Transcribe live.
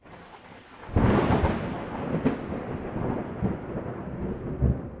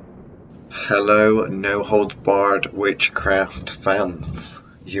Hello, No Holds Barred Witchcraft fans.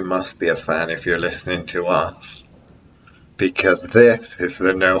 You must be a fan if you're listening to us. Because this is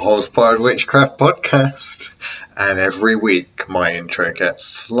the No Holds Barred Witchcraft podcast. And every week my intro gets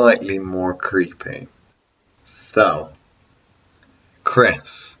slightly more creepy. So,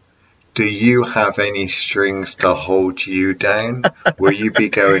 Chris, do you have any strings to hold you down? Will you be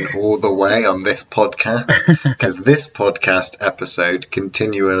going all the way on this podcast? Because this podcast episode,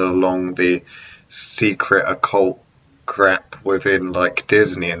 continuing along the secret occult crap within like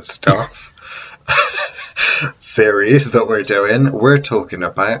Disney and stuff series that we're talking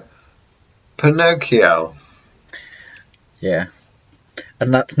about Pinocchio. Yeah.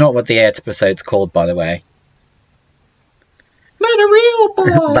 And that's not what the episode's called, by the way. Not a real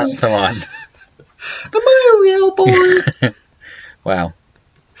boy. That's the one. Am I a real boy? Wow.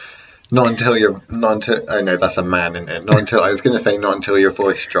 Not until oh no, that's a man, isn't it? I was going to say not until your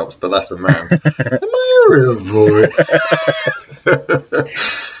voice drops, but that's a man. Am I a real boy?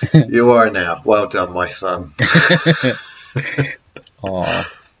 You are now. Well done, my son. Aww.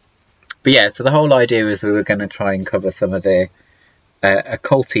 But yeah, so the whole idea is we were going to try and cover some of the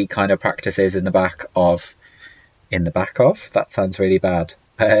occulty kind of practices in the back of? That sounds really bad.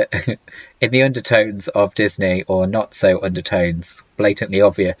 In the undertones of Disney, or not so undertones, blatantly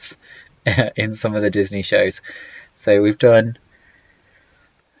obvious in some of the Disney shows. So we've done...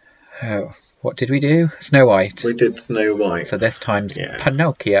 what did we do? Snow White. We did Snow White. So this time's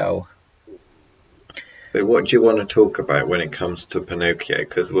Pinocchio. So what do you want to talk about when it comes to Pinocchio?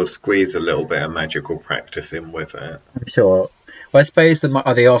 Because we'll squeeze a little bit of magical practice in with it. I'm sure. Well, I suppose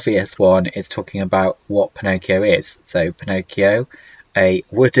the obvious one is talking about what Pinocchio is. So Pinocchio, a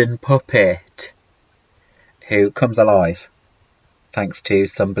wooden puppet who comes alive thanks to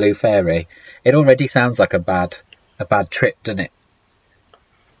some blue fairy. It already sounds like a bad trip, doesn't it?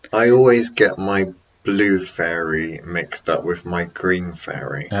 I always get my blue fairy mixed up with my green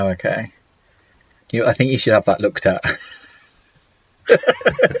fairy. Oh, okay. I think you should have that looked at.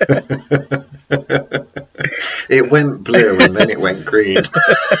 It went blue and then it went green.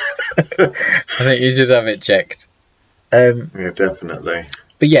 I think you should have it checked. Yeah, definitely.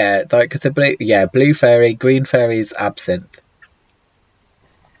 But yeah, like the blue fairy, green fairy's absinthe.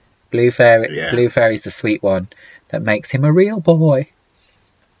 Blue fairy's the sweet one that makes him a real boy.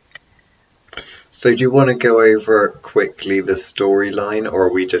 So do you want to go over quickly the storyline, or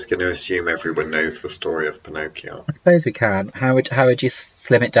are we just going to assume everyone knows the story of Pinocchio? I suppose we can. How would you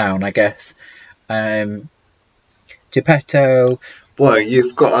slim it down, I guess? Geppetto... Well,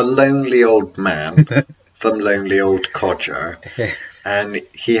 you've got a lonely old man, some lonely old codger, and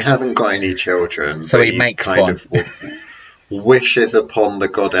he hasn't got any children. So he makes one. Wishes upon the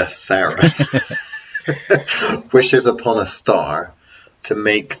goddess Sarah, wishes upon a star to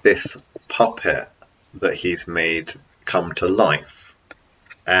make this puppet that he's made come to life.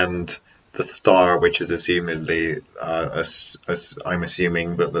 And the star, which is assumedly, I'm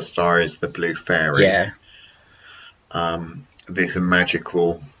assuming that the star is the blue fairy. Yeah. This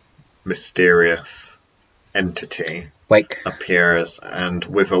magical, mysterious entity appears and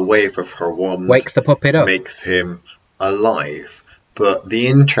with a wave of her wand wakes the puppet up, makes him alive. But the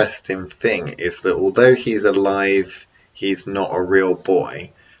interesting thing is that although he's alive, he's not a real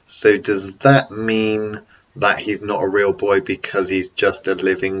boy. So does that mean that he's not a real boy because he's just a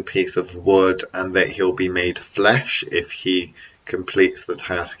living piece of wood and that he'll be made flesh if he completes the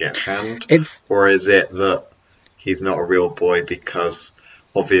task at hand? Or is it that he's not a real boy because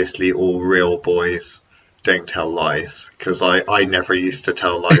obviously all real boys don't tell lies? Because I never used to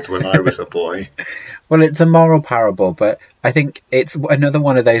tell lies when I was a boy. Well, it's a moral parable, but I think it's another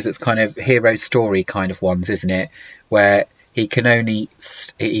one of those that's kind of hero story kind of ones, isn't it? Where he can only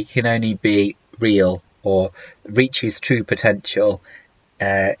be real or reach his true potential,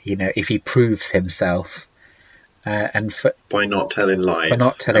 if he proves himself. By not telling lies.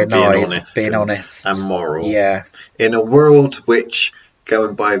 Being honest. And moral. Yeah. In a world which,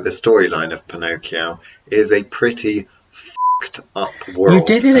 going by the storyline of Pinocchio, is a pretty f***ed up world.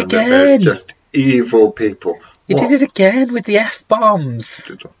 You did it again! There's just evil people. You did it again with the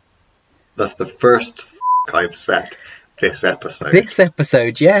F-bombs. That's the first I've said this episode. This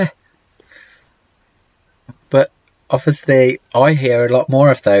episode, yeah. But obviously, I hear a lot more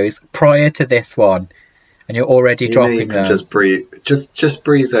of those prior to this one. And you're already dropping them. You can just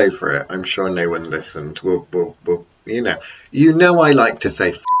breeze over it. I'm sure no one listened. We'll I like to say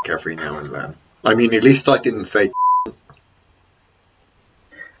f*** every now and then. I mean, at least I didn't say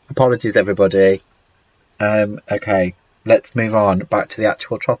Apologies, everybody. Okay, let's move on back to the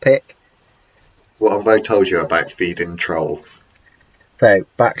actual topic. What have I told you about feeding trolls? So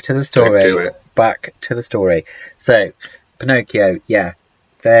back to the Don't story. do it. Back to the story. So Pinocchio, yeah,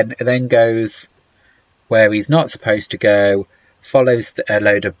 then goes where he's not supposed to go. Follows a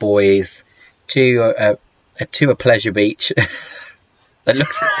load of boys to a pleasure beach. that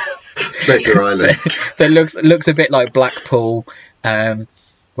looks Pleasure Island. that looks a bit like Blackpool, where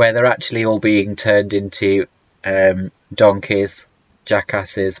they're actually all being turned into donkeys,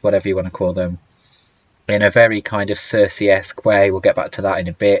 jackasses, whatever you want to call them, in a very kind of Circe-esque way. We'll get back to that in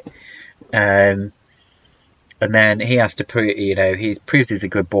a bit. And then he has to prove, he proves he's a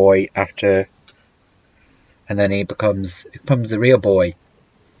good boy after, and then he becomes a real boy.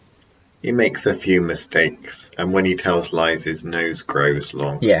 He makes a few mistakes, and when he tells lies, his nose grows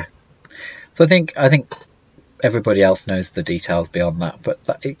long. Yeah. So I think everybody else knows the details beyond that. But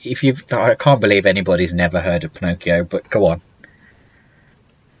I can't believe anybody's never heard of Pinocchio. But go on.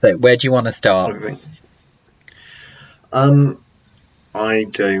 So where do you want to start? Okay. I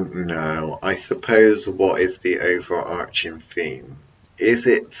don't know. I suppose what is the overarching theme? Is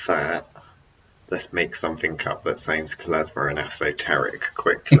it that... Let's make something up that sounds clever and esoteric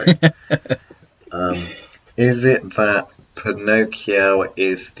quickly. Is it that Pinocchio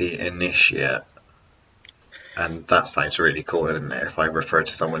is the initiate? And that sounds really cool, doesn't it? If I refer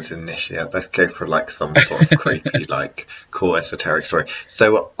to someone as initiate, let's go for like some sort of creepy, like cool esoteric story.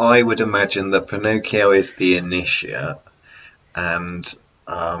 So I would imagine that Pinocchio is the initiate, and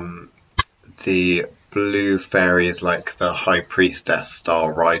the blue fairy is like the high priestess style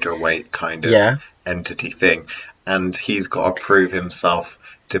Rider-Waite kind of entity thing, and he's got to prove himself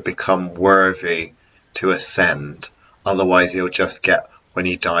to become worthy to ascend. Otherwise, he'll just get, when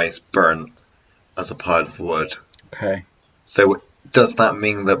he dies, burnt as a pile of wood. Okay. So does that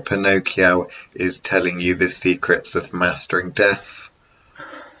mean that Pinocchio is telling you the secrets of mastering death?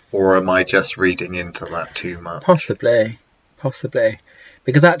 Or am I just reading into that too much? Possibly.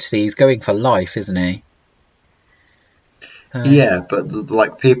 Because actually he's going for life, isn't he? Yeah, but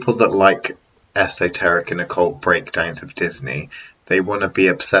like people that like esoteric and occult breakdowns of Disney, they want to be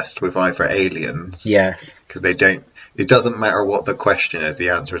obsessed with either aliens. Yes. Because they don't... It doesn't matter what the question is, the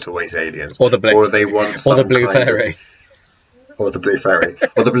answer is always aliens. Or the blue, or they want some or the blue fairy. Or the blue fairy.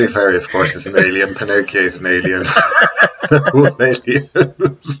 Or the blue fairy, of course, is an alien. Pinocchio's an alien. They're all aliens.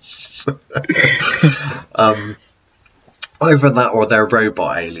 Either that or they're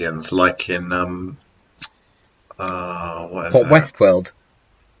robot aliens, like in what is What, that? Westworld?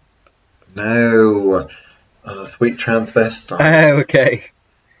 No. Sweet Transvestite. Oh, okay.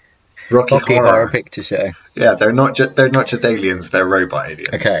 Rocky Horror Picture Show. Yeah, they're not just aliens, they're robot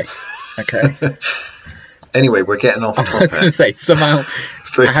aliens. Okay. Anyway, we're getting off topic. I was going to say, somehow...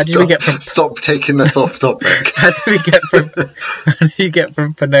 So how do we get from... Stop taking us off topic. How do you get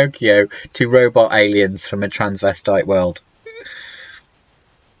from Pinocchio to robot aliens from a transvestite world?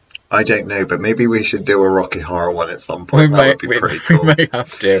 I don't know, but maybe we should do a Rocky Horror one at some point. That would be pretty cool. We may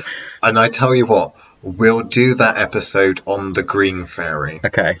have to. And I tell you what, we'll do that episode on the Green Fairy.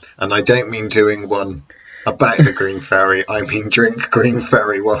 Okay. And I don't mean doing one about the Green Fairy. I mean drink Green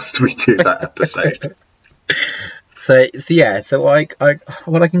Fairy whilst we do that episode. So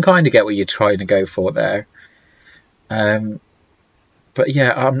I can kind of get what you're trying to go for there. But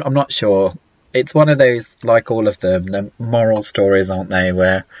yeah, I'm not sure. It's one of those, like all of them, the moral stories, aren't they,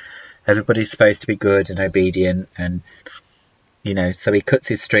 where everybody's supposed to be good and obedient, and so he cuts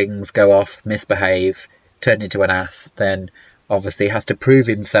his strings, go off, misbehave, turn into an ass, then obviously has to prove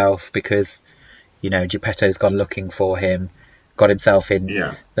himself because Geppetto's gone looking for him, got himself in.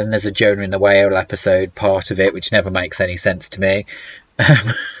 Yeah. Then there's a Jonah and the Whale episode, part of it, which never makes any sense to me.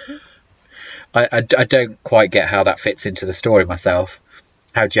 I don't quite get how that fits into the story myself,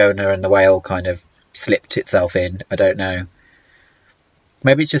 how Jonah and the Whale kind of slipped itself in. I don't know.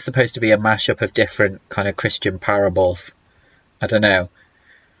 Maybe it's just supposed to be a mashup of different kind of Christian parables. I don't know.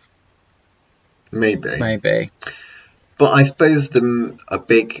 Maybe. But I suppose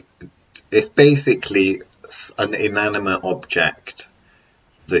it's basically an inanimate object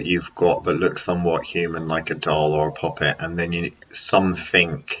that you've got that looks somewhat human, like a doll or a puppet, and then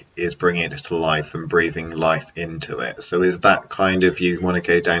something is bringing it to life and breathing life into it. So is that kind of, you want to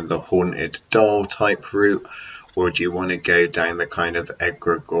go down the haunted doll type route, or do you want to go down the kind of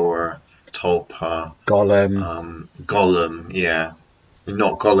egregore, tulpa, Gollum, yeah.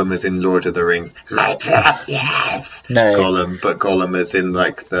 Not Gollum as in Lord of the Rings. My precious! No. Gollum, but Gollum as in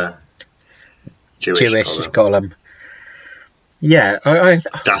like the Jewish Gollum. Yeah,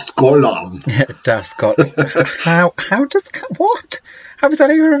 Das Gollum. Das Gollum. How How is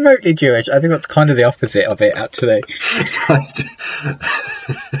that even remotely Jewish? I think that's kind of the opposite of it, actually.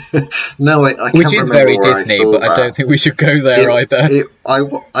 No, I can't Which is remember very where Disney, I saw but I that. don't think we should go there either.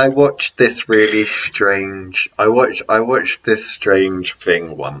 I watched this really strange. I watched this strange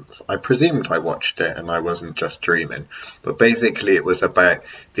thing once. I presumed I watched it and I wasn't just dreaming. But basically, it was about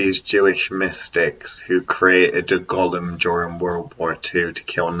these Jewish mystics who created a golem during World War II to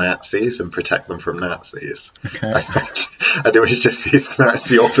kill Nazis and protect them from Nazis. Okay. And it was just these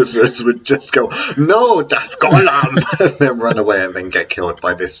Nazi officers would just go, "No, das Golem," and then run away and then get killed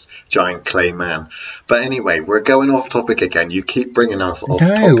by this giant clay man. But anyway, we're going off topic again. You keep bringing us off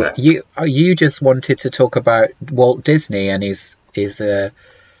No, topic. you just wanted to talk about Walt Disney and his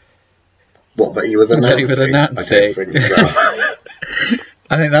What, that he was a Nazi? That he was a Nazi. I don't think so.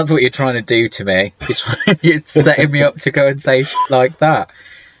 I think that's what you're trying to do to me. You're setting me up to go and say like that.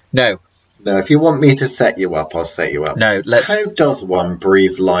 No. No, if you want me to set you up, I'll set you up. No, let's... How does one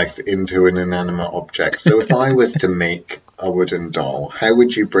breathe life into an inanimate object? So if I was to make a wooden doll, how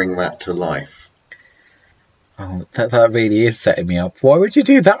would you bring that to life? Oh, that really is setting me up. Why would you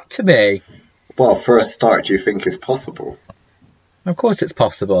do that to me? Well, for a start, do you think it's possible? Of course it's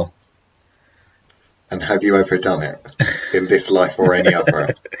possible. And have you ever done it? In this life or any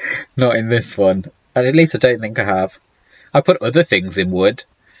other? Not in this one. And at least I don't think I have. I put other things in wood.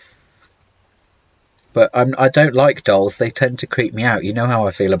 But I don't like dolls. They tend to creep me out. You know how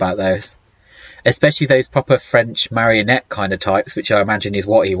I feel about those. Especially those proper French marionette kind of types, which I imagine is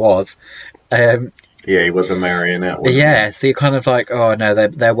what he was. Yeah, he was a marionette, wasn't Yeah, so you're kind of like, oh no,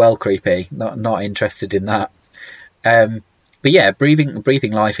 they're well creepy. Not interested in that. But yeah,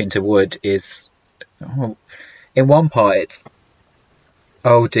 breathing life into wood is... Oh, in one part it's...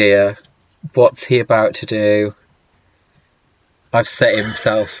 Oh dear, what's he about to do? I've set him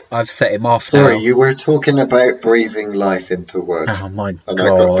off. Sorry, now. you were talking about breathing life into wood. Oh my and God.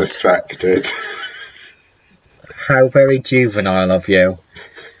 I got distracted. How very juvenile of you.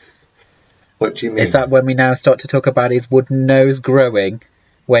 What do you mean? Is that when we now start to talk about his wooden nose growing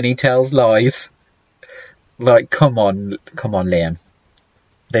when he tells lies? Like, come on, Liam.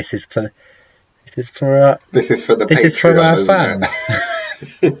 This is for our fans.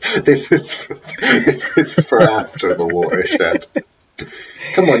 This is for after the watershed.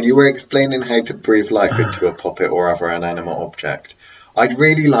 Come on, you were explaining how to breathe life into a puppet or other inanimate object. I'd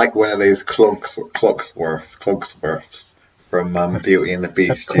really like one of those Cogsworths from Beauty and the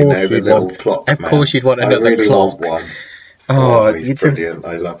Beast. Of course the little clock man. Of course you'd want another I really clock. want one. Oh, he's brilliant.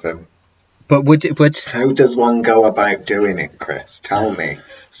 I love him. But would how does one go about doing it, Chris? Tell me,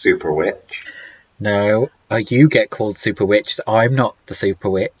 Super Witch. No, you get called Super Witch. I'm not the Super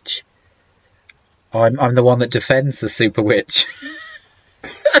Witch. I'm the one that defends the Super Witch.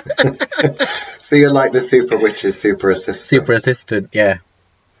 So you're like the Super Witch's super assistant. Super assistant, yeah.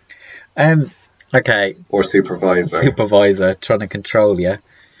 Okay. Or supervisor. Supervisor, trying to control you.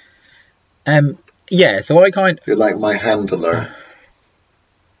 Yeah. So You're like my handler.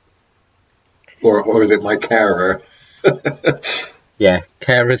 Or is it my carer? Yeah,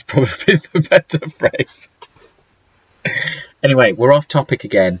 carer is probably the better phrase. Anyway, we're off topic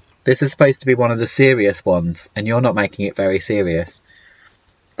again. This is supposed to be one of the serious ones, and you're not making it very serious.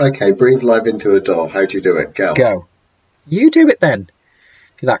 Okay, breathe life into a doll. How do you do it? Go. You do it then.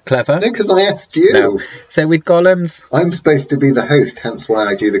 You're that clever. No, because I asked you. No. So with golems... I'm supposed to be the host, hence why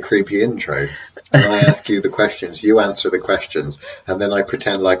I do the creepy intro. And I ask you the questions, you answer the questions, and then I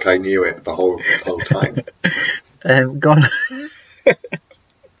pretend like I knew it the whole time.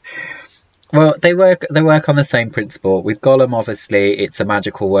 Well, they work on the same principle. With golem, obviously, it's a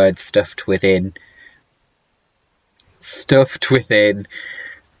magical word stuffed within.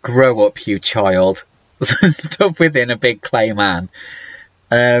 Grow up, you child. Stuffed within a big clay man.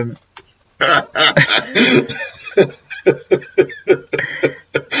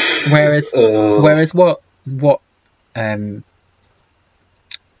 Whereas what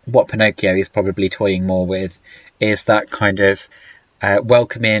Pinocchio is probably toying more with is that kind of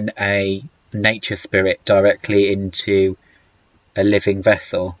welcoming a nature spirit directly into a living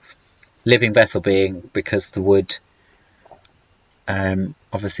vessel. Living vessel being because the wood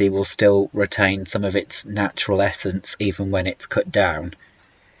obviously will still retain some of its natural essence even when it's cut down.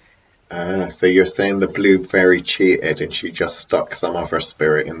 So you're saying the blue fairy cheated and she just stuck some other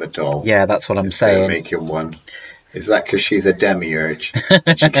spirit in the doll? Yeah, that's what I'm saying. Making one. Is that because she's a demiurge?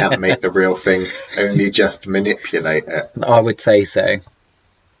 And she can't make the real thing, only just manipulate it? I would say so.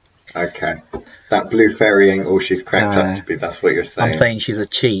 Okay. That blue fairy ain't all she's cracked up to be, that's what you're saying. I'm saying she's a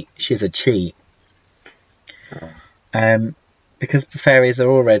cheat. She's a cheat. Oh. Because fairies are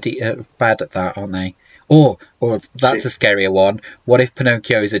already bad at that, aren't they? Or that's a scarier one. What if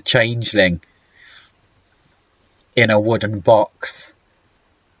Pinocchio is a changeling in a wooden box?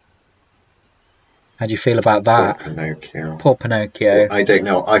 How do you feel about that? Poor Pinocchio. Poor Pinocchio. Well, I don't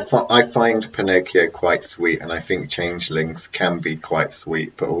know. I find Pinocchio quite sweet, and I think changelings can be quite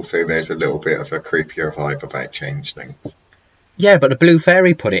sweet, but also there's a little bit of a creepier vibe about changelings. Yeah, but the Blue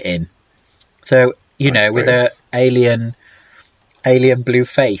Fairy put it in. So, you know, with a alien blue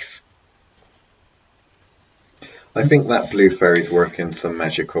face. I think that Blue Fairy's working some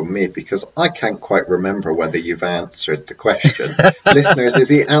magic on me, because I can't quite remember whether you've answered the question. Listeners, has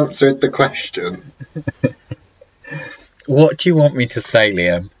he answered the question? What do you want me to say,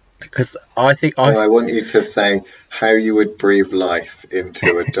 Liam? Because I think I want you to say how you would breathe life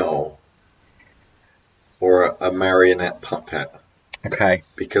into a doll or a marionette puppet. Okay.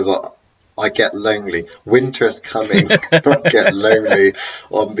 Because I get lonely. Winter's coming. I get lonely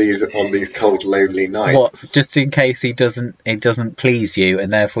on these cold, lonely nights. What? Just in case it doesn't please you,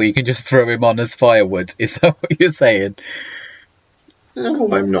 and therefore you can just throw him on as firewood. Is that what you're saying?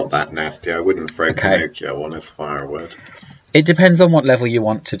 No, I'm not that nasty. I wouldn't throw Pinocchio on as firewood. It depends on what level you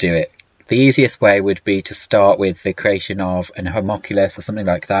want to do it. The easiest way would be to start with the creation of an homunculus or something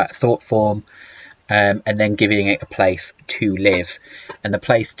like that, thought form, and then giving it a place to live. And the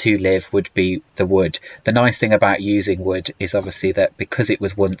place to live would be the wood. The nice thing about using wood is obviously that because it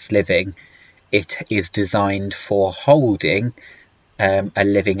was once living, it is designed for holding a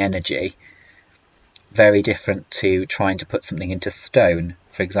living energy. Very different to trying to put something into stone,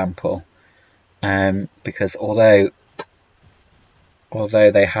 for example. Because although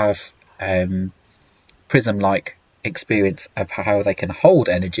they have prism-like experience of how they can hold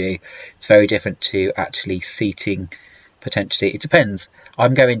energy, it's very different to actually seating. Potentially, it depends.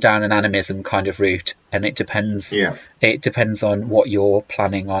 I'm going down an animism kind of route, and it depends. Yeah. It depends on what you're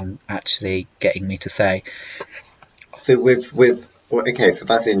planning on actually getting me to say. So so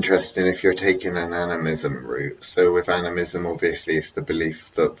that's interesting if you're taking an animism route. So with animism, obviously, it's the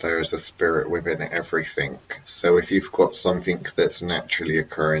belief that there's a spirit within everything. So if you've got something that's naturally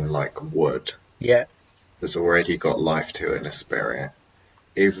occurring like wood, yeah, that's already got life to it in a spirit,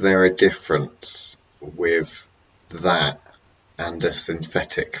 is there a difference with that and a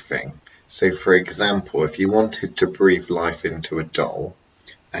synthetic thing? So for example, if you wanted to breathe life into a doll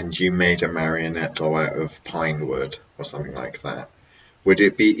and you made a marionette doll out of pine wood or something like that, would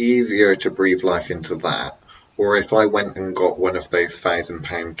it be easier to breathe life into that? Or if I went and got one of those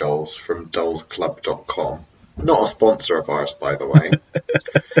 £1,000 dolls from dollsclub.com, not a sponsor of ours, by the way,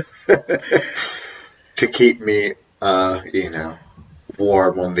 to keep me,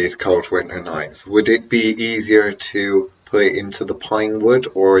 warm on these cold winter nights, would it be easier to put it into the pine wood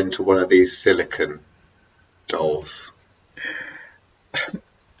or into one of these silicone dolls?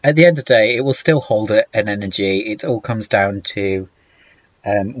 At the end of the day, it will still hold an energy. It all comes down to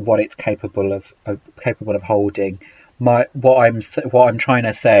what it's capable of holding. What I'm trying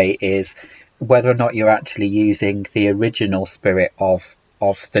to say is whether or not you're actually using the original spirit of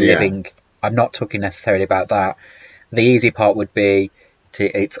the living. I'm not talking necessarily about that. The easy part would be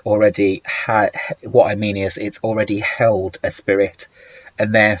it's already what I mean is it's already held a spirit,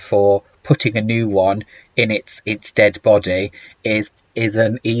 and therefore putting a new one in its dead body is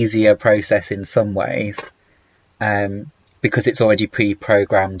an easier process in some ways, because it's already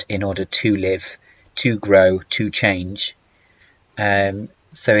pre-programmed in order to live, to grow, to change.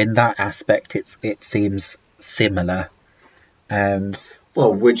 So in that aspect, it seems similar.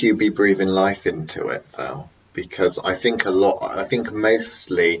 Well, would you be breathing life into it though? Because I think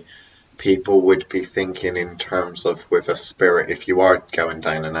mostly people would be thinking in terms of with a spirit, if you are going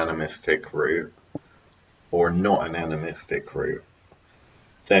down an animistic route or not an animistic route,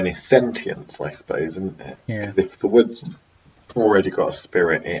 then it's sentience, I suppose, isn't it? Yeah. 'Cause if the wood's already got a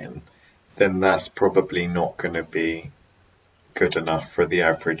spirit in, then that's probably not going to be good enough for the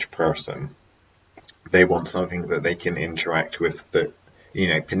average person. They want something that they can interact with, that,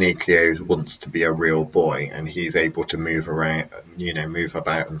 Pinocchio wants to be a real boy and he's able to move around, move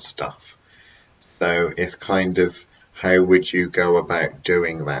about and stuff. So it's kind of, how would you go about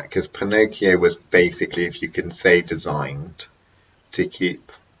doing that? Because Pinocchio was basically, if you can say, designed to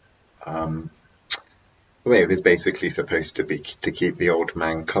keep, it was basically supposed to be to keep the old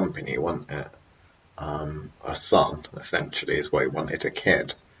man company, wasn't it? A son, essentially, is what he wanted, a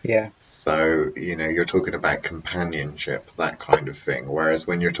kid. Yeah. So, you're talking about companionship, that kind of thing. Whereas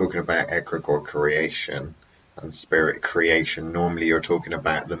when you're talking about egregore creation and spirit creation, normally you're talking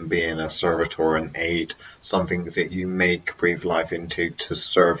about them being a servitor, an aid, something that you make, breathe life into to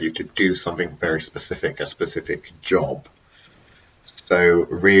serve you, to do something very specific, a specific job. So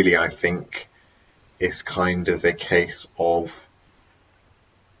really, I think it's kind of a case of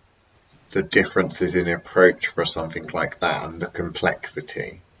the differences in approach for something like that and the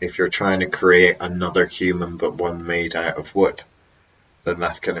complexity. If you're trying to create another human but one made out of wood, then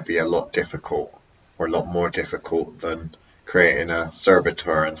that's going to be a lot difficult, or a lot more difficult than creating a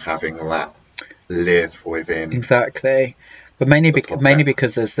servitor and having that live within. Exactly. But mainly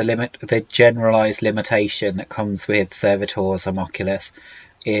because there's the generalized limitation that comes with servitors homunculus,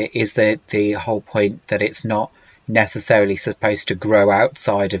 is the whole point that it's not necessarily supposed to grow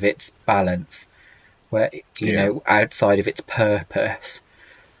outside of its balance, where you know, outside of its purpose.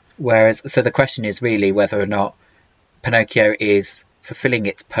 Whereas, so the question is really whether or not Pinocchio is fulfilling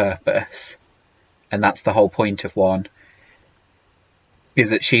its purpose, and that's the whole point of one,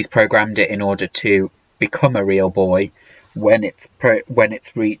 is that she's programmed it in order to become a real boy when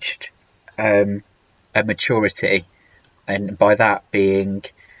it's reached a maturity, and by that being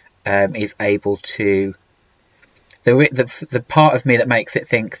is able to. The part of me that makes it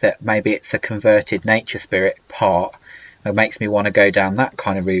think that maybe it's a converted nature spirit part, that makes me want to go down that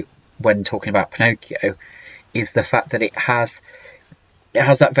kind of route when talking about Pinocchio, is the fact that it has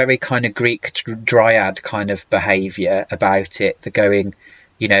that very kind of Greek dryad kind of behaviour about it, the going,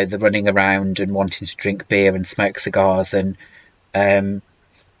 you know, the running around and wanting to drink beer and smoke cigars and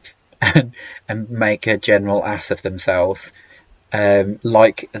make a general ass of themselves,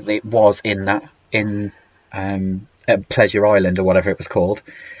 like it was in Pleasure Island or whatever it was called.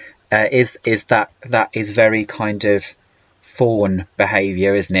 Is that is very kind of fawn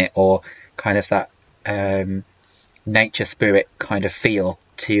behaviour, isn't it? Or kind of that nature spirit kind of feel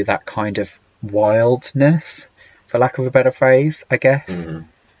to that kind of wildness, for lack of a better phrase, I guess.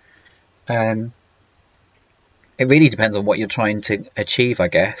 It really depends on what you're trying to achieve, I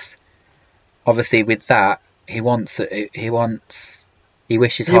guess. Obviously, with that, he wishes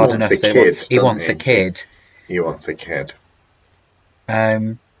hard enough that he wants a kid. He wants a kid.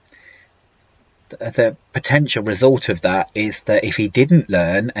 The potential result of that is that if he didn't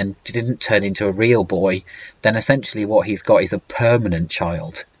learn and didn't turn into a real boy, then essentially what he's got is a permanent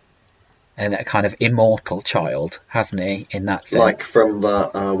child, and a kind of immortal child, hasn't he, in that sense? Like from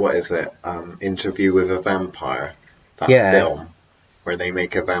the Interview with a Vampire, that film where they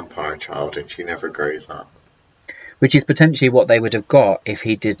make a vampire child and she never grows up, which is potentially what they would have got if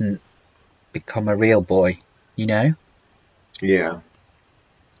he didn't become a real boy, you know? Yeah.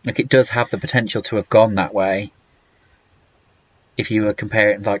 Like, it does have the potential to have gone that way if you were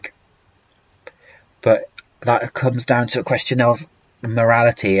comparing, like, but that comes down to a question of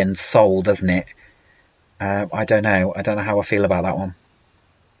morality and soul, doesn't it? I don't know how I feel about that one.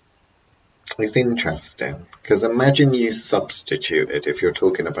 It's interesting, because imagine you substituted, if you're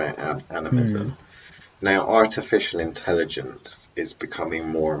talking about animism. Now, artificial intelligence is becoming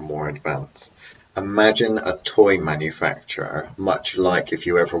more and more advanced. Imagine a toy manufacturer, much like if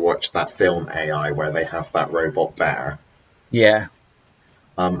you ever watched that film AI where they have that robot bear. Yeah.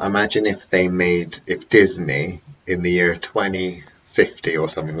 Imagine if Disney in the year 2050 or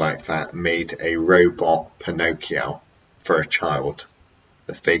something like that made a robot Pinocchio for a child.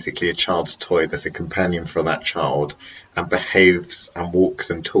 That's basically a child's toy that's a companion for that child and behaves and walks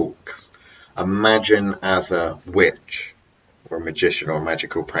and talks. Imagine as a witch or magician or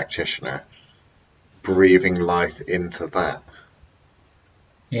magical practitioner breathing life into that.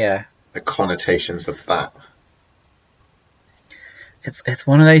 Yeah. The connotations of that. It's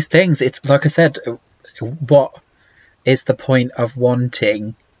one of those things. It's like I said, what is the point of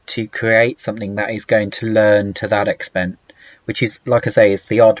wanting to create something that is going to learn to that extent? Which is, like I say, is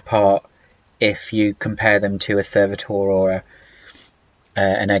the odd part if you compare them to a servitor or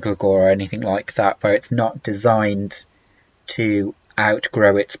an egregore or anything like that, where it's not designed to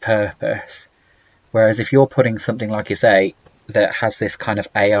outgrow its purpose. Whereas if you're putting something, like you say, that has this kind of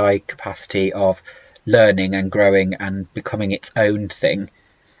AI capacity of learning and growing and becoming its own thing,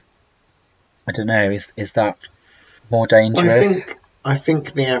 I don't know, is that more dangerous? I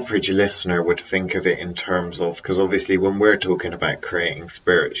think the average listener would think of it in terms of, because obviously when we're talking about creating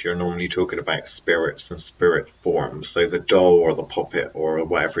spirits, you're normally talking about spirits and spirit forms. So the doll or the puppet or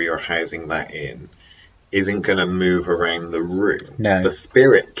whatever you're housing that in isn't going to move around the room. No. The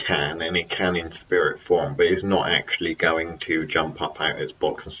spirit can, and it can in spirit form, but it's not actually going to jump up out its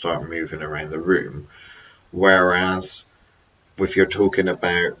box and start moving around the room. Whereas if you're talking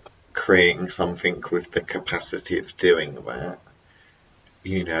about creating something with the capacity of doing that,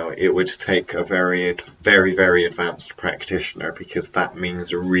 you know, it would take a very, very advanced practitioner, because that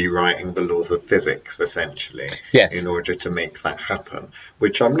means rewriting the laws of physics, essentially, yes, in order to make that happen.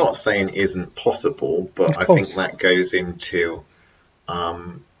 Which I'm not saying isn't possible, but I think that goes into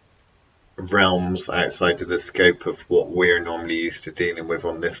realms outside of the scope of what we're normally used to dealing with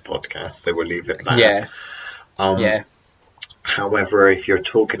on this podcast, so we'll leave it there. Yeah. Yeah. However, if you're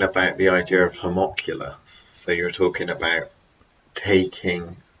talking about the idea of homunculus, so you're talking about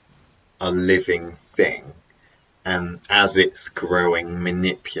taking a living thing and as it's growing,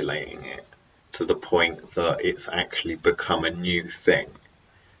 manipulating it to the point that it's actually become a new thing.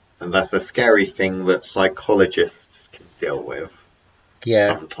 And that's a scary thing that psychologists can deal with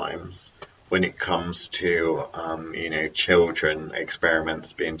sometimes when it comes to, children,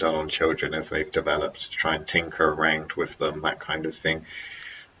 experiments being done on children as they've developed to try and tinker around with them, that kind of thing.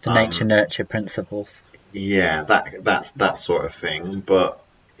 The nature-nurture principles. Yeah, that's that sort of thing. But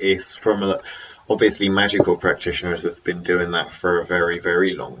it's from obviously magical practitioners have been doing that for a very,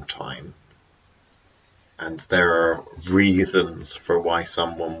 very long time. And there are reasons for why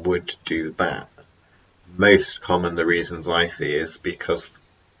someone would do that. Most common, the reasons I see, is because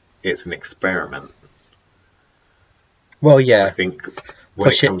it's an experiment. Well, yeah. I think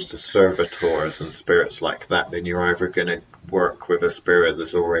when it comes to servitors and spirits like that, then you're either going to work with a spirit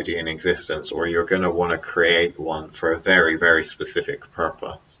that's already in existence, or you're going to want to create one for a very, very specific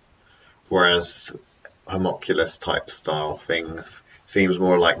purpose. Whereas homunculus type style things seems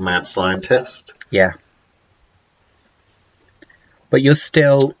more like mad scientist. Yeah. But it's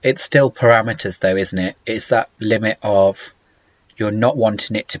still parameters though, isn't it? It's that limit of you're not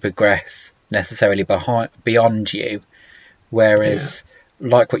wanting it to progress necessarily beyond you. Whereas,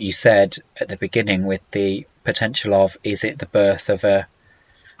 like what you said at the beginning with the potential of, is it the birth of a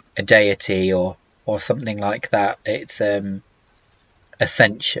deity or something like that? It's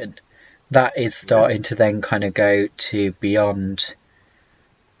ascension. That is starting to then kind of go to beyond,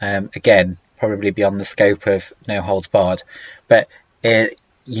 again, probably beyond the scope of No Holds Barred. But,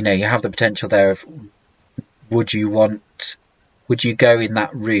 you have the potential there of, would you go in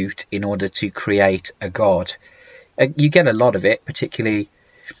that route in order to create a god? You get a lot of it, particularly,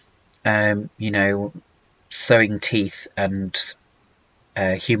 sowing teeth and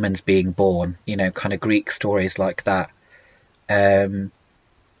humans being born, kind of Greek stories like that.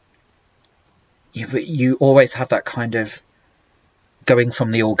 You always have that kind of going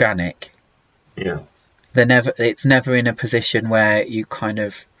from the organic. Yeah. It's never in a position where you kind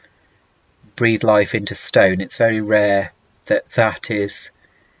of breathe life into stone. It's very rare that is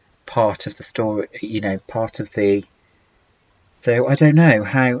part of the story, part of the... So I don't know,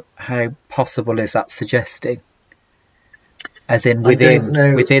 how possible is that suggesting? As in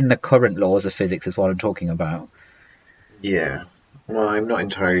within the current laws of physics is what I'm talking about. Yeah. Well, I'm not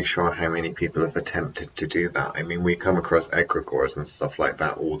entirely sure how many people have attempted to do that. I mean, we come across egregores and stuff like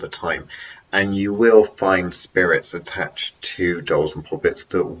that all the time. And you will find spirits attached to dolls and puppets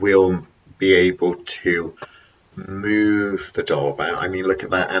that will be able to move the doll about. I mean, look at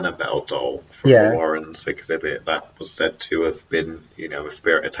that Annabelle doll from the Warrens exhibit. That was said to have been, a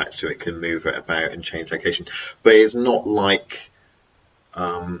spirit attached to it can move it about and change location. But it's not like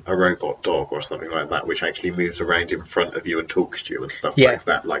a robot dog or something like that, which actually moves around in front of you and talks to you and stuff like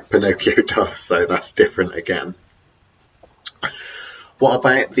that, like Pinocchio does. So that's different again. What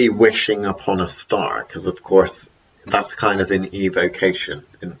about the wishing upon a star? Because, of course, that's kind of an evocation,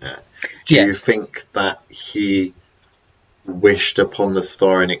 isn't it? Do you think that he wished upon the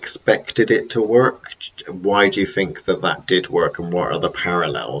star and expected it to work? Why do you think that did work, and what are the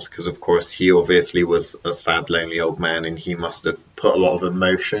parallels? Because, of course, he obviously was a sad, lonely old man, and he must have put a lot of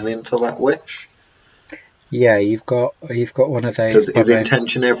emotion into that wish. Yeah, you've got one of those... Because is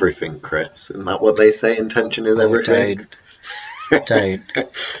intention everything, Chris? Isn't that what they say? Intention is everything? Don't.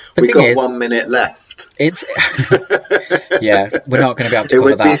 We've got 1 minute left. It's yeah, we're not going to be able to cover that. It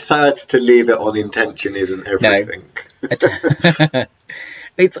would be sad to leave it on intention isn't everything. No.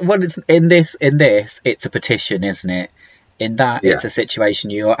 It's in this it's a petition, isn't it? In that it's a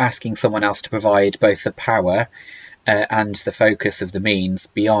situation you're asking someone else to provide both the power and the focus of the means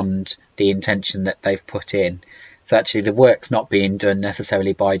beyond the intention that they've put in. So actually the work's not being done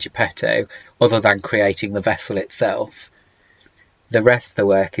necessarily by Geppetto, other than creating the vessel itself. The rest of the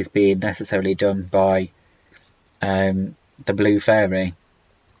work is being necessarily done by the Blue Fairy.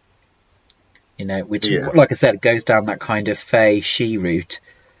 Which, like I said, goes down that kind of fey she route,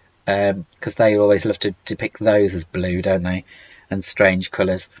 because they always love to depict those as blue, don't they? And strange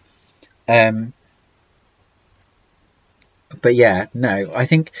colours. But yeah, no, I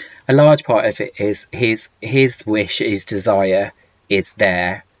think a large part of it is his wish, his desire is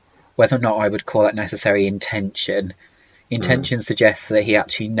there. Whether or not I would call that necessary intention. Intention suggests that he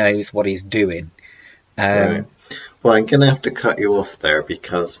actually knows what he's doing. Right. Well, I'm going to have to cut you off there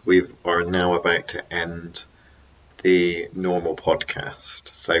because we are now about to end the normal podcast.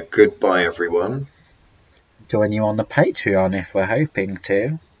 So goodbye, everyone. Join you on the Patreon if we're hoping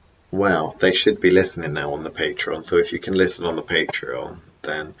to. Well, they should be listening now on the Patreon, so if you can listen on the Patreon,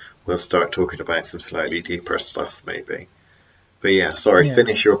 then we'll start talking about some slightly deeper stuff, maybe. But yeah, sorry,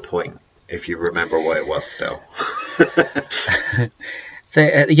 finish your point, if you remember what it was still. So,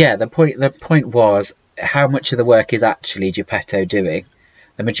 the point was, how much of the work is actually Geppetto doing?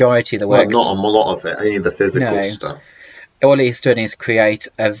 The majority of the work... Well, not a lot of it, only the physical stuff. All he's done is create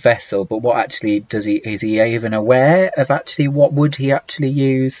a vessel, but what actually does he... Is he even aware of actually what wood he actually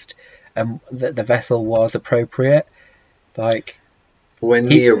used and that the vessel was appropriate? Like... When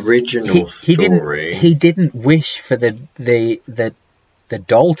the original story... He didn't wish for the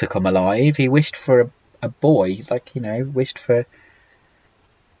doll to come alive. He wished for a boy. Like, wished for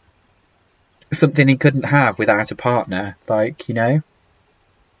something he couldn't have without a partner. Like,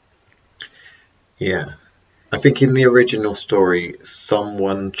 Yeah. I think in the original story,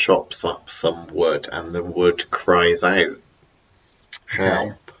 someone chops up some wood and the wood cries out,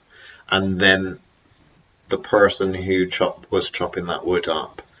 help. Okay. And then the person who was chopping that wood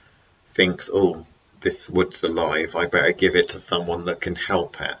up thinks, oh, this wood's alive, I better give it to someone that can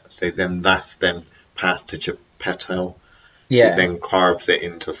help it. So then that's then passed to Geppetto, who then carves it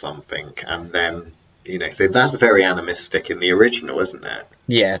into something. And then, so that's very animistic in the original, isn't it?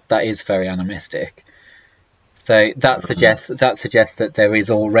 Yeah, that is very animistic. So that suggests that there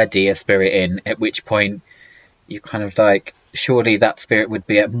is already a spirit in, at which point you kind of like, surely that spirit would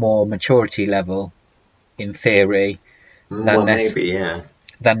be at more maturity level, in theory, than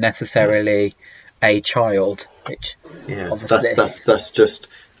necessarily a child. Which that's just.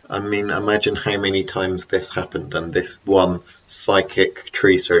 I mean, imagine how many times this happened, and this one psychic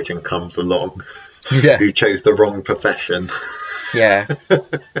tree surgeon comes along, who chose the wrong profession. Yeah.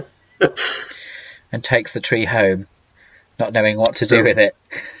 And takes the tree home, not knowing what to do with it.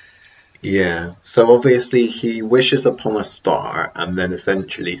 Yeah, so obviously he wishes upon a star, and then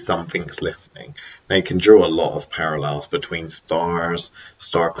essentially something's listening. Now you can draw a lot of parallels between stars,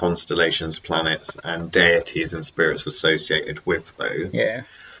 star constellations, planets, and deities and spirits associated with those. Yeah.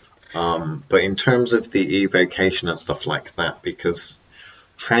 But in terms of the evocation and stuff like that, because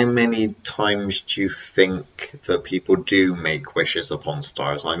how many times do you think that people do make wishes upon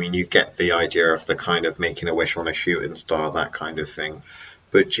stars? I mean, you get the idea of the kind of making a wish on a shooting star, that kind of thing.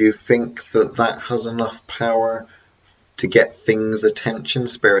 But do you think that has enough power to get things' attention,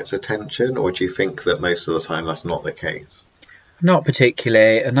 spirits' attention? Or do you think that most of the time that's not the case? Not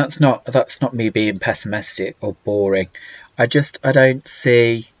particularly, and that's not me being pessimistic or boring. I don't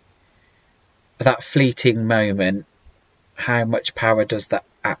see that fleeting moment. How much power does that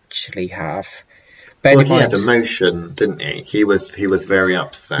actually have? Well, he had emotion, didn't he? He was very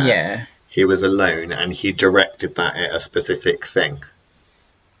upset. Yeah. He was alone, and he directed that at a specific thing.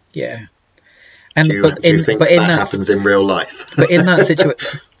 Yeah. And do you think that happens in real life? But in that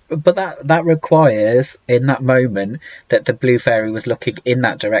situation, but that requires in that moment that the blue fairy was looking in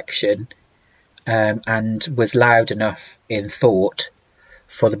that direction, and was loud enough in thought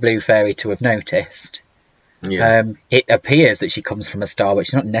for the blue fairy to have noticed. Yeah. It appears that she comes from a star, but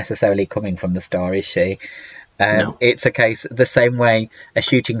she's not necessarily coming from the star, is she? No. It's a case the same way a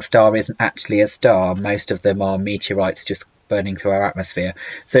shooting star isn't actually a star. Most of them are meteorites just burning through our atmosphere.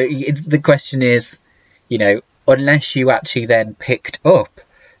 So the question is, unless you actually then picked up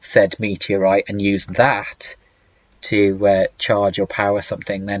said meteorite and used that to charge or power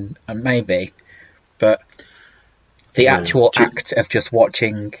something, then maybe. But the actual act of just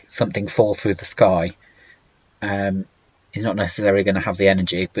watching something fall through the sky is not necessarily going to have the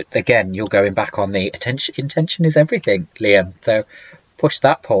energy. But again, you're going back on the intention is everything, Liam. So push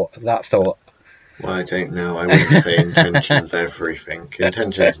that thought. Well, I don't know. I wouldn't say intention's everything.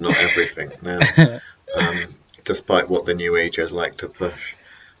 Intention's not everything, no. Despite what the New Agers like to push.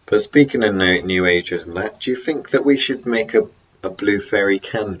 But speaking of New Agers and that, do you think that we should make a blue fairy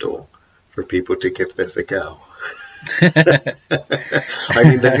candle for people to give this a go? I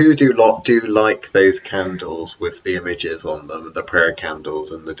mean, the hoodoo lot do like those candles with the images on them, the prayer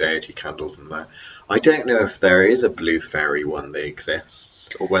candles and the deity candles and that. I don't know if there is a blue fairy one that exists,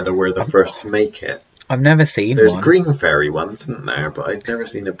 or whether we're the first to make it. I've never seen There's one. green fairy ones, isn't there? But I've never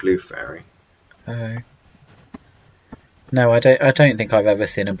seen a blue fairy. No, I don't think I've ever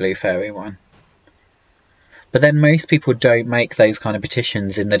seen a blue fairy one. But then most people don't make those kind of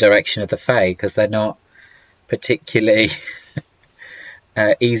petitions in the direction of the fae because they're not particularly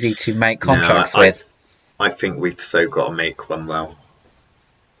easy to make contracts with. I think we've so got to make one though.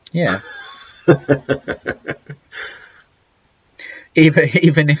 Yeah.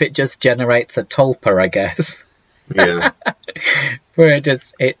 Even if it just generates a tulpa, I guess. Yeah. Where it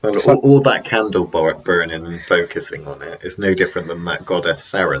just Well, all that candle burning and focusing on it is no different than that goddess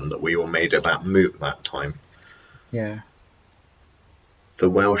Seren that we all made at that moot that time. yeah. The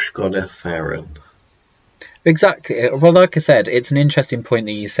Welsh goddess Seren. Exactly. Well, like I said, it's an interesting point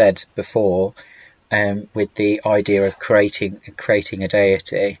that you said before, with the idea of creating a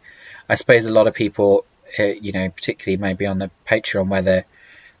deity. I suppose a lot of people, particularly maybe on the Patreon, where they're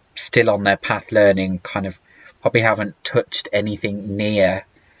still on their path learning, kind of probably haven't touched anything near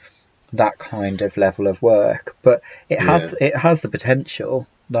that kind of level of work. But it has the potential.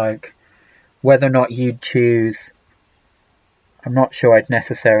 Like, whether or not you'd choose, I'm not sure I'd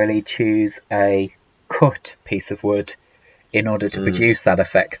necessarily choose a cut piece of wood in order to produce that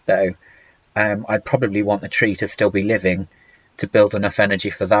effect, though. I'd probably want the tree to still be living to build enough energy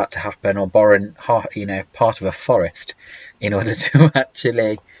for that to happen, or borrow, part of a forest in order to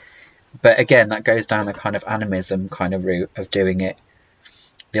actually. But again, that goes down a kind of animism kind of route of doing it.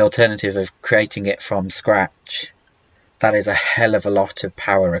 The alternative of creating it from scratch, that is a hell of a lot of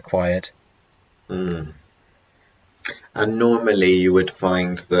power required. And normally you would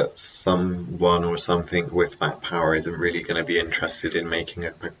find that someone or something with that power isn't really going to be interested in making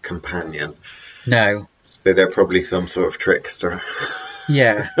a companion. No. So they're probably some sort of trickster.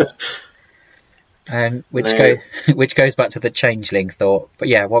 Yeah. Which goes back to the changeling thought. But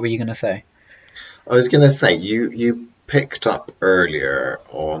yeah, what were you going to say? I was going to say, you picked up earlier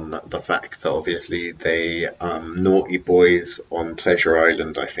on the fact that obviously they naughty boys on Pleasure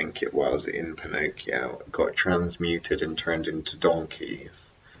Island, I think it was, in Pinocchio, got transmuted and turned into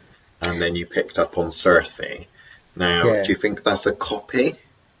donkeys. And then you picked up on Circe. Now, do you think that's a copy?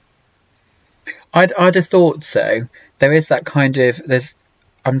 I'd have thought so. There is that kind of...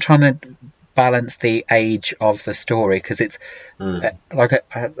 I'm trying to balance the age of the story, because it's like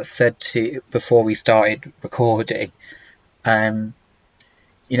I said to before we started recording,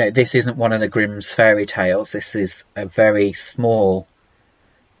 this isn't one of the Grimm's fairy tales. This is a very small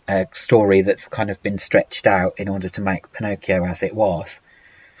story that's kind of been stretched out in order to make Pinocchio as it was.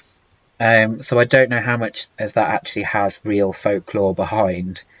 So I don't know how much of that actually has real folklore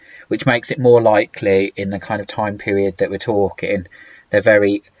behind, which makes it more likely in the kind of time period that we're talking.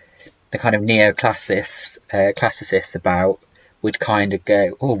 The kind of classicists about would kind of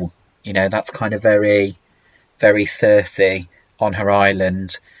go, that's kind of very, very Circe on her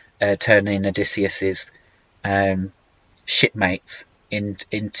island, turning Odysseus's shipmates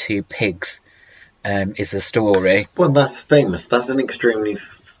into pigs, is a story. Well, that's famous. That's an extremely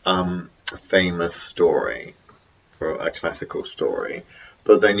famous story for a classical story.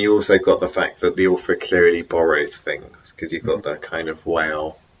 But then you also got the fact that the author clearly borrows things, because you've got that kind of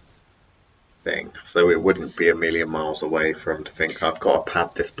whale thing. So it wouldn't be a million miles away for him to think, I've got to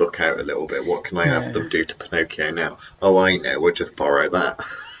pad this book out a little bit. What can I have them do to Pinocchio now? Oh, I know. We'll just borrow that.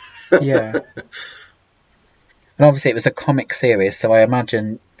 Yeah. And obviously it was a comic series, so I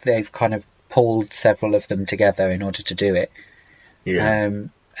imagine they've kind of pulled several of them together in order to do it. Yeah.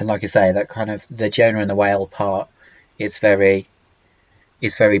 And like I say, that kind of the Jonah and the whale part is very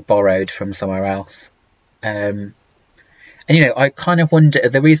borrowed from somewhere else. And I kind of wonder,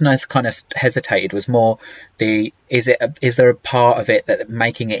 the reason I kind of hesitated was more is there a part of it that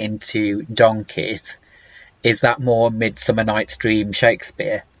making it into donkeys, is that more Midsummer Night's Dream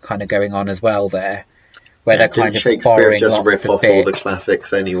Shakespeare kind of going on as well there, where they're kind of Shakespeare borrowing just lots rip of off bits. all the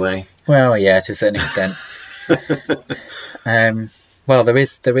classics anyway. Well, yeah, to a certain extent. Well, there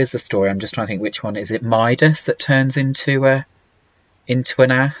is a story. I'm just trying to think which one is it. Midas that turns into an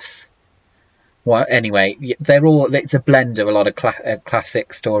ass. Well, anyway, it's a blend of a lot of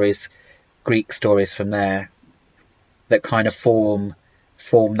classic stories, Greek stories from there, that kind of form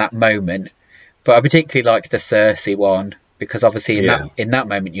that moment. But I particularly like the Circe one, because obviously in that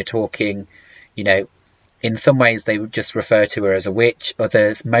moment you're talking, in some ways they would just refer to her as a witch.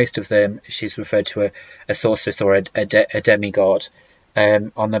 Most of them she's referred to a sorceress or a demigod,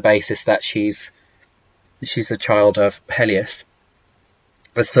 on the basis that she's the child of Helios,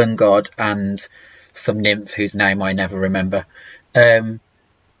 the sun god, and some nymph whose name I never remember. So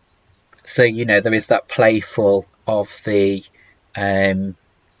there is that playful of the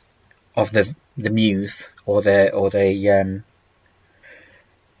muse or the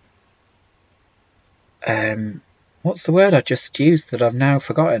what's the word I just used that I've now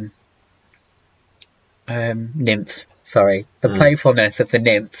forgotten? Nymph. Sorry, the playfulness of the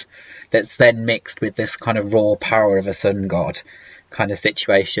nymph that's then mixed with this kind of raw power of a sun god kind of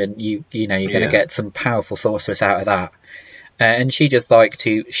situation. You're going to get some powerful sorceress out of that, and she just like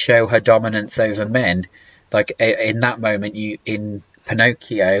to show her dominance over men. Like in that moment, in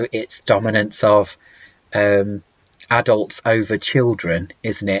Pinocchio, it's dominance of adults over children,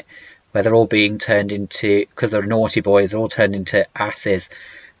 isn't it? Where they're all being turned into, because they're naughty boys, they're all turned into asses,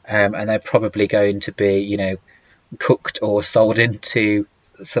 and they're probably going to be, you know, cooked or sold into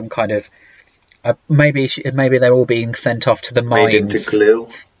some kind of maybe they're all being sent off to the mines. Made into glue.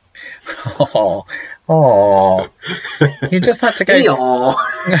 Oh, you just had to go.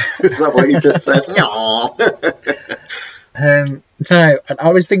 Is that what you just said? No, I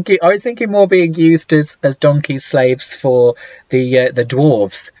was thinking more being used as donkey slaves for the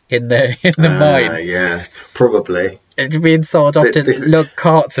dwarves in the mine. Yeah, probably. And being sold off to lug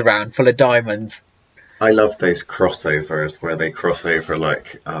carts around full of diamonds. I love those crossovers where they cross over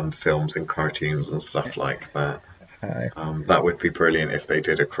like films and cartoons and stuff like that. That would be brilliant if they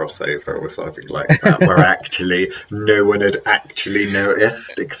did a crossover with something like that, where actually no one had actually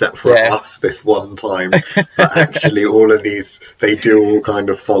noticed except for us this one time. But actually, all of these, they do all kind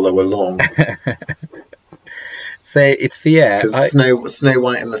of follow along. So it's because Snow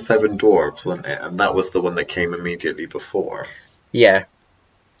White and the Seven Dwarfs, wasn't it? And that was the one that came immediately before. Yeah.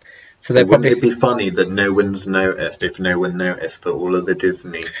 So wouldn't it be funny that no one's noticed, if no one noticed, that all of the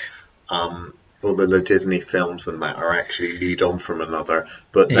Disney films and that are actually lead on from another,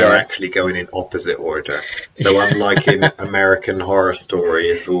 but they're actually going in opposite order. So unlike in American Horror Story,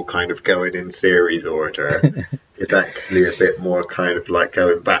 it's all kind of going in series order. It's actually a bit more kind of like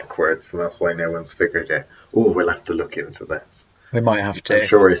going backwards, and that's why no one's figured it. Oh, we'll have to look into this. We might have to. I'm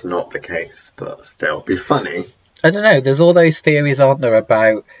sure it's not the case, but still, it'd be funny. I don't know. There's all those theories, aren't there,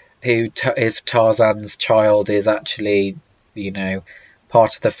 about if Tarzan's child is actually, you know,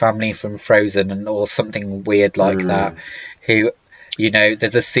 part of the family from Frozen or something weird like that. Who, you know,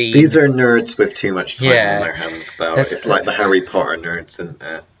 there's a scene. These are nerds with too much time on their hands, though. It's like the Harry Potter nerds, isn't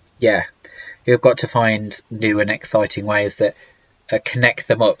it? Yeah, you've got to find new and exciting ways that connect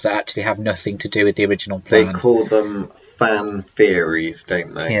them up that actually have nothing to do with the original plan. They call them fan theories,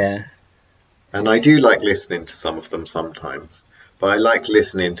 don't they? Yeah. And I do like listening to some of them sometimes, but I like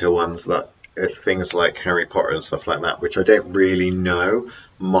listening to ones that is things like Harry Potter and stuff like that, which I don't really know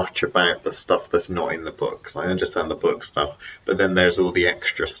much about the stuff that's not in the books. I understand the book stuff, but then there's all the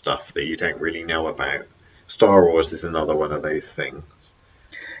extra stuff that you don't really know about. Star Wars is another one of those things.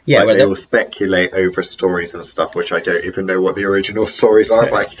 Yeah, like they will speculate over stories and stuff, which I don't even know what the original stories are,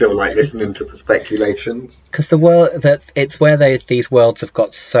 but I still like listening to the speculations. Because it's where these worlds have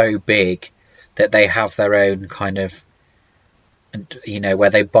got so big that they have their own kind of, you know,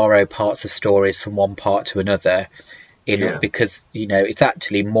 where they borrow parts of stories from one part to another, because, you know, it's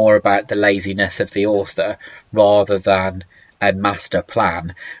actually more about the laziness of the author rather than a master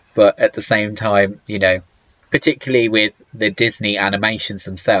plan. But at the same time, you know, particularly with the Disney animations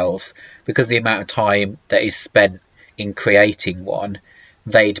themselves, because the amount of time that is spent in creating one,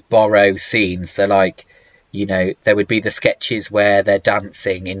 they'd borrow scenes. So, like, you know, there would be the sketches where they're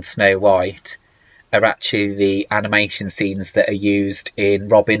dancing in Snow White are actually the animation scenes that are used in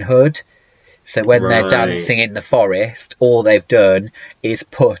Robin Hood. So when they're dancing in the forest, all they've done is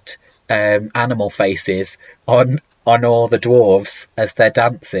put animal faces on all the dwarves as they're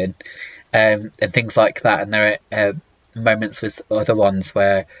dancing. And things like that. And there are moments with other ones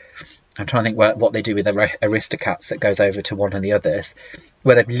where I'm trying to think what they do with the Aristocats that goes over to one of the others,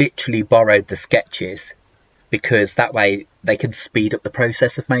 where they've literally borrowed the sketches because that way they can speed up the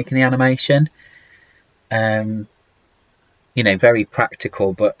process of making the animation. You know, very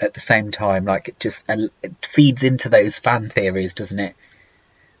practical, but at the same time, like, it feeds into those fan theories, doesn't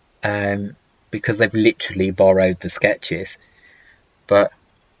it? Because they've literally borrowed the sketches. But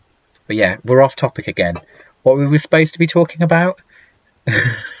yeah, we're off topic again. What were we supposed to be talking about?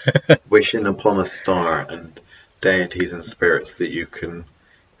 Wishing upon a star and deities and spirits that you can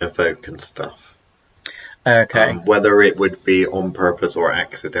evoke and stuff. Okay. Whether it would be on purpose or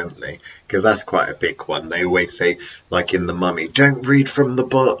accidentally, because that's quite a big one. They always say, like in The Mummy, don't read from the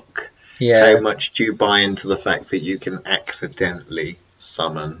book. Yeah. How much do you buy into the fact that you can accidentally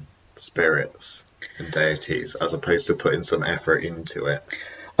summon spirits and deities, as opposed to putting some effort into it?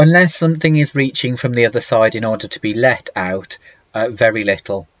 Unless something is reaching from the other side in order to be let out, very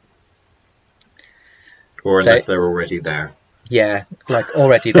little. Or unless they're already there. Yeah, like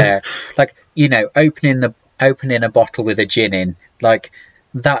already there. Like, you know, opening a bottle with a gin in, like,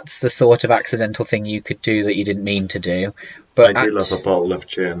 that's the sort of accidental thing you could do that you didn't mean to do. But I do love a bottle of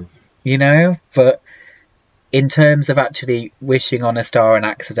gin. You know, but in terms of actually wishing on a star and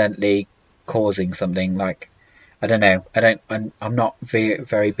accidentally causing something, like, I don't know. I'm not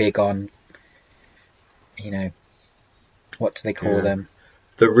very big on, you know, what do they call them?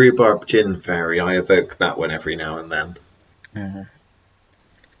 The rhubarb gin fairy. I evoke that one every now and then.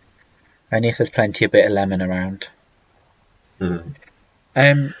 Only if there's plenty of bitter lemon around.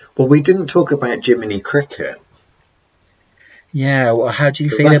 Well, we didn't talk about Jiminy Cricket. Yeah, well, how do you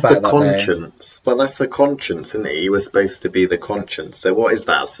feel That's about the that though? conscience. Well, that's the conscience, isn't it? He was supposed to be the conscience. So what is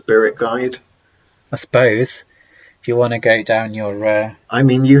that, a spirit guide? I suppose if you want to go down your I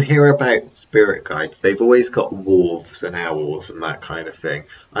mean, you hear about spirit guides. They've always got wolves and owls and that kind of thing.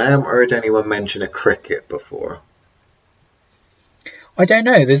 I haven't heard anyone mention a cricket before. I don't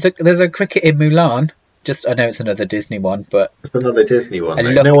know. There's a cricket in Mulan. Just I know it's another Disney one, but It's another Disney one, a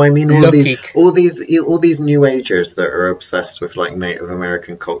though. No, I mean all lucky. these New Agers that are obsessed with like Native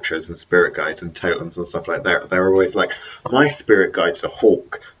American cultures and spirit guides and totems and stuff like that. They're always like, my spirit guide's a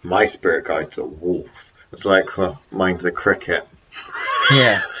hawk, my spirit guide's a wolf. It's like, well, mine's a cricket.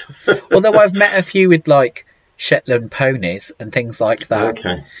 Yeah. Although I've met a few with like Shetland ponies and things like that.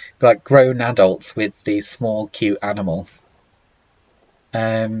 Okay. Like grown adults with these small cute animals.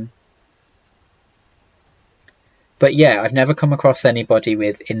 But yeah, I've never come across anybody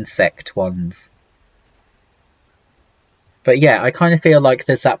with insect ones. But yeah, I kind of feel like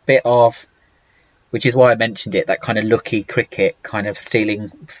there's that bit of, which is why I mentioned it, that kind of lucky cricket kind of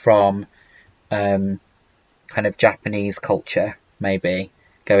stealing from kind of Japanese culture, maybe,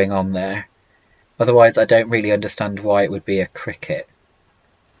 going on there. Otherwise, I don't really understand why it would be a cricket.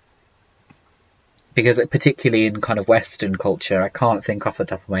 Because particularly in kind of Western culture, I can't think off the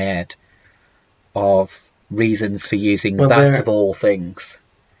top of my head of reasons for using that of all things.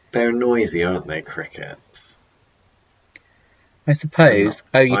 They're noisy, aren't they, crickets? I suppose.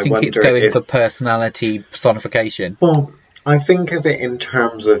 You think it's going for personality personification? Well, I think of it in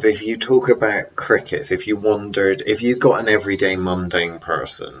terms of if you talk about crickets, if you got an everyday mundane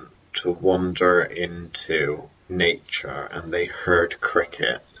person to wander into nature and they heard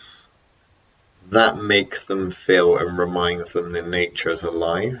crickets, that makes them feel and reminds them that nature's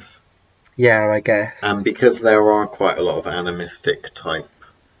alive. Yeah, I guess. And because there are quite a lot of animistic type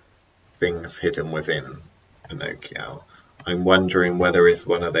things hidden within Pinocchio, I'm wondering whether it's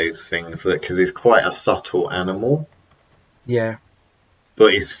one of those things that, because he's quite a subtle animal. Yeah.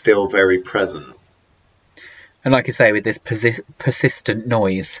 But he's still very present. And like I say, with this persistent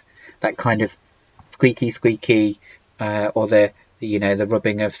noise, that kind of squeaky, or the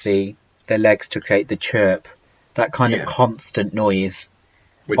rubbing of the legs to create the chirp, that kind of constant noise.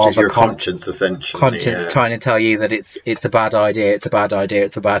 Which is your conscience, essentially. Conscience trying to tell you that it's a bad idea, it's a bad idea,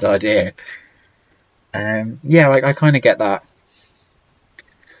 it's a bad idea. I kind of get that.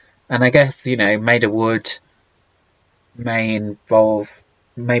 And I guess, made of wood may involve,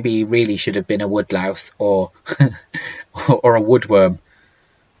 maybe really should have been a woodlouse or or a woodworm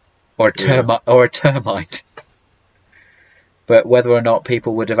or a termite. But whether or not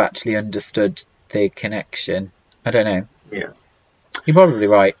people would have actually understood the connection, I don't know. Yeah. You're probably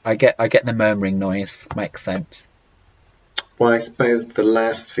right. I get the murmuring noise. Makes sense. Well, I suppose the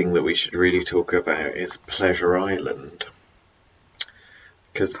last thing that we should really talk about is Pleasure Island.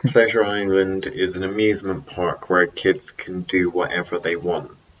 Because Pleasure Island is an amusement park where kids can do whatever they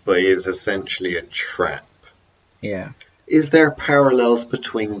want, but it is essentially a trap. Yeah. Is there parallels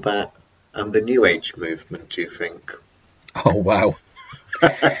between that and the New Age movement, do you think? Oh, wow.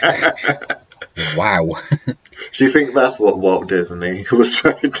 Wow. Do you think that's what Walt Disney was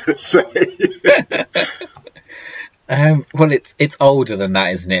trying to say? Well, it's older than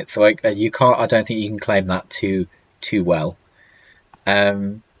that, isn't it? So I don't think you can claim that too well.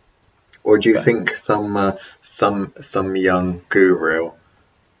 Or do you think some young guru,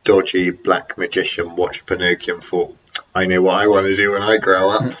 dodgy black magician, watched Pinocchio and thought, I know what I want to do when I grow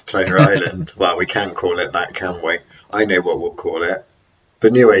up, Pleasure Island. Well, we can't call it that, can we? I know what we'll call it. The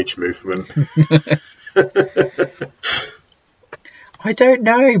New Age movement. I don't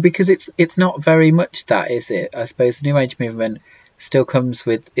know, because it's not very much that, is it? I suppose the New Age movement still comes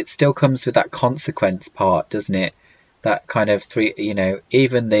with that consequence part, doesn't it? That kind of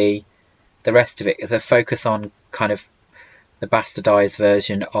even the rest of it, the focus on kind of the bastardized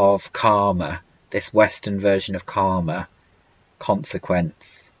version of karma, this Western version of karma,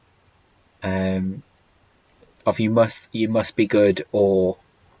 consequence, of you must be good or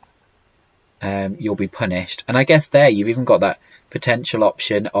you'll be punished. And I guess there you've even got that potential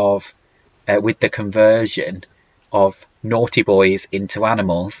option of with the conversion of naughty boys into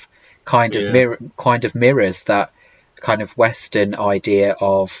animals, kind of mirrors that kind of Western idea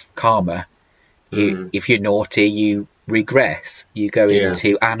of karma. If you're naughty, you regress, you go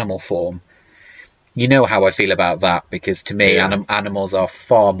into animal form. You know how I feel about that, because to me animals are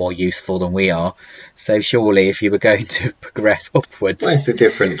far more useful than we are. So surely if you were going to progress upwards, well, it's a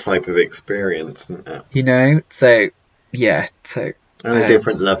different type of experience, isn't it? And a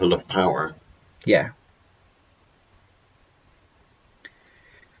different level of power. Yeah.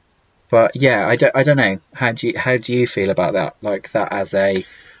 But yeah, I don't know. How do you feel about that? Like that as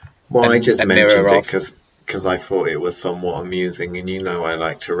Well, I just a mentioned mirror it of. because I thought it was somewhat amusing, and you know I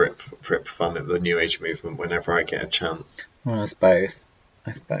like to rip fun at the New Age movement whenever I get a chance. Well, I suppose.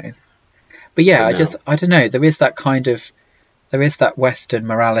 I suppose. But yeah, But no, I don't know. There is that Western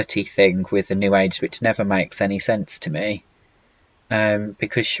morality thing with the New Age which never makes any sense to me.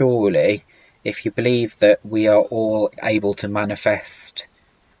 Because surely, if you believe that we are all able to manifest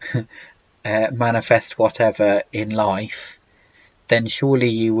whatever in life, then surely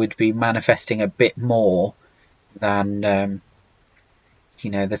you would be manifesting a bit more than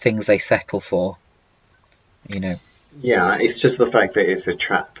the things they settle for. You know. yeah, it's just the fact that it's a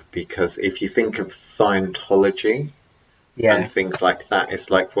trap because if you think of Scientology and Yeah. things like that, it's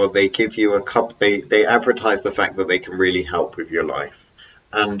like, well, they give you a cup, they advertise the fact that they can really help with your life.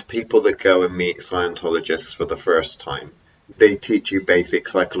 And people that go and meet Scientologists for the first time, they teach you basic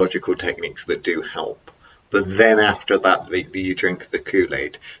psychological techniques that do help. But then after that, you drink the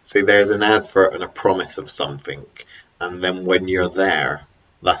Kool-Aid. So there's an advert and a promise of something. And then when you're there,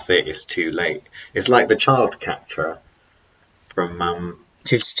 that's it, it's too late. It's like the child catcher from,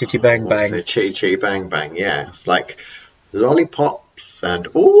 Chitty Bang what was Bang. it? Chitty Chitty Bang Bang, yeah. It's like lollipops and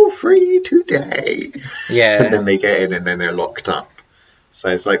all free today. And Yeah. then they get in and then they're locked up. So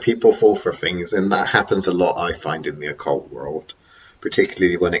it's like people fall for things, and that happens a lot, I find, in the occult world,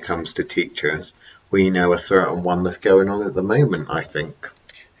 particularly when it comes to teachers. We know a certain one that's going on at the moment, I think.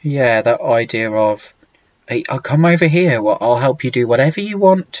 Yeah, that idea of, hey, I'll come over here. Well, I'll help you do whatever you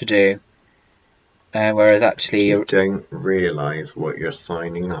want to do. Whereas actually, You don't realise what you're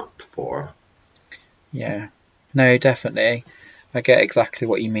signing up for. yeah, no, definitely, I get exactly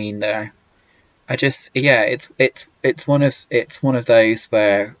what you mean there. Yeah, it's one of those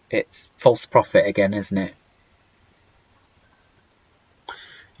where it's false prophet again, isn't it?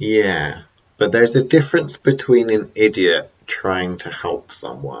 Yeah, but there's a difference between an idiot trying to help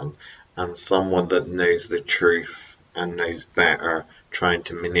someone and someone that knows the truth and knows better trying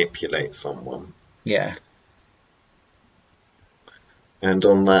to manipulate someone. Yeah, And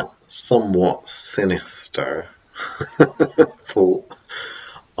on that somewhat sinister thought,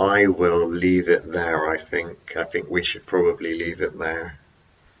 I will leave it there, I think. I think we should probably leave it there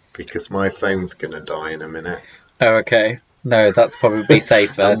because my phone's going to die in a minute. oh, okay. No, that's probably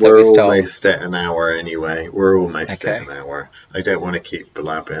safer And that we we're stop. almost at an hour anyway. We're almost at Okay. an hour. I don't want to keep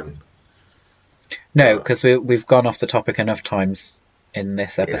blabbing. No, But because we've gone off the topic enough times in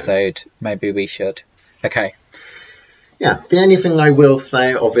this yeah. episode. Maybe we should. Okay. Yeah, the only thing I will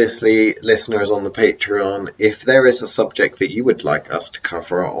say, obviously, listeners on the Patreon, if there is a subject that you would like us to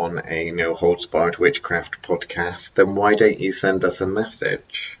cover on a No Holds Barred Witchcraft podcast, then why don't you send us a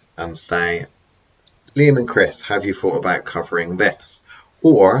message and say, Liam and Chris, have you thought about covering this?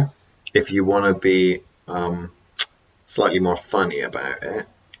 Or, if you want to be slightly more funny about it,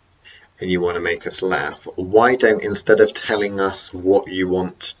 and you want to make us laugh, why don't, instead of telling us what you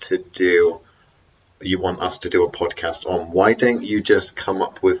want us to do a podcast on, why don't you just come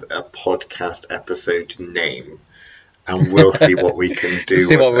up with a podcast episode name and we'll see what we can do See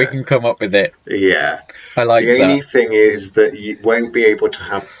with what we it. can come up with it. Yeah. I like The only that. thing is that you won't be able to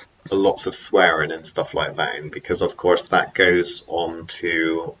have lots of swearing and stuff like that in, because of course that goes on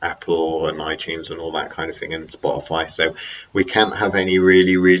to Apple and iTunes and all that kind of thing, and Spotify, so we can't have any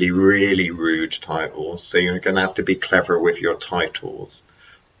really, really, really rude titles, so you're going to have to be clever with your titles.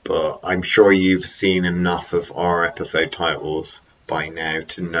 But I'm sure you've seen enough of our episode titles by now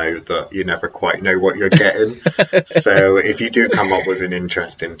to know that you never quite know what you're getting. So if you do come up with an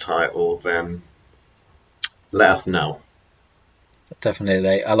interesting title, then let us know.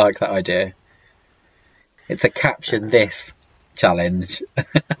 Definitely. I like that idea. It's a caption this challenge.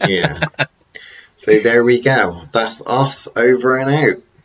 Yeah. So there we go. That's us over and out.